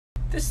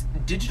this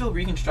digital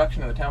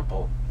reconstruction of the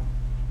temple,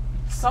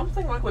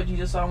 something like what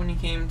Jesus saw when he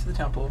came to the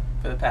temple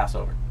for the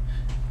Passover.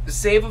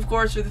 Save, of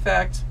course, for the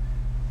fact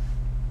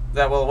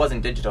that, well, it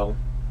wasn't digital,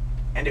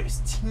 and it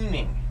was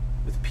teeming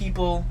with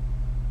people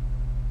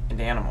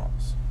and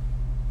animals.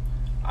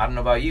 I don't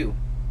know about you,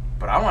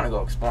 but I want to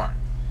go exploring.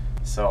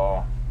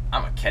 So,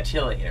 I'm going to catch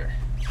you later.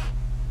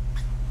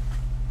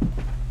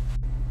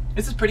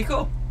 This is pretty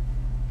cool.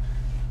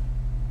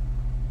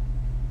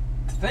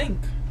 To think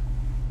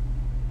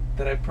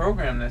that I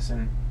programmed this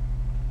and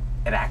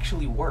it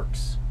actually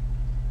works.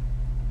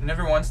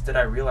 Never once did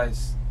I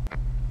realize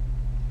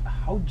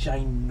how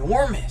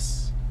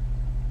ginormous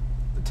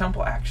the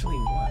temple actually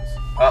was.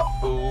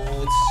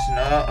 Uh-oh, it's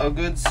not a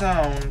good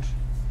sound.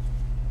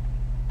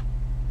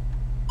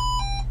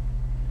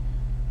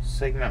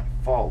 Segment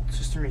fault.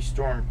 System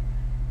restore.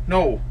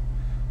 No.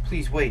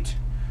 Please wait.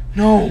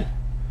 No.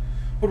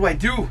 What do I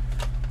do?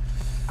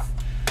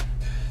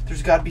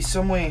 There's got to be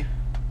some way,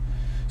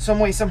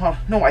 somehow.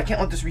 No, I can't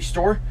let this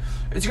restore.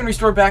 It's going to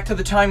restore back to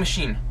the time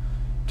machine.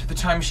 To the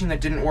time machine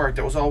that didn't work.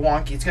 That was all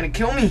wonky. It's going to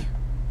kill me.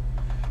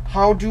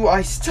 How do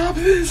I stop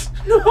this?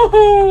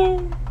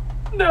 No.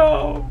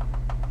 No.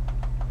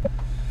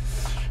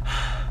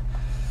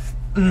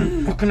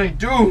 What can I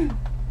do?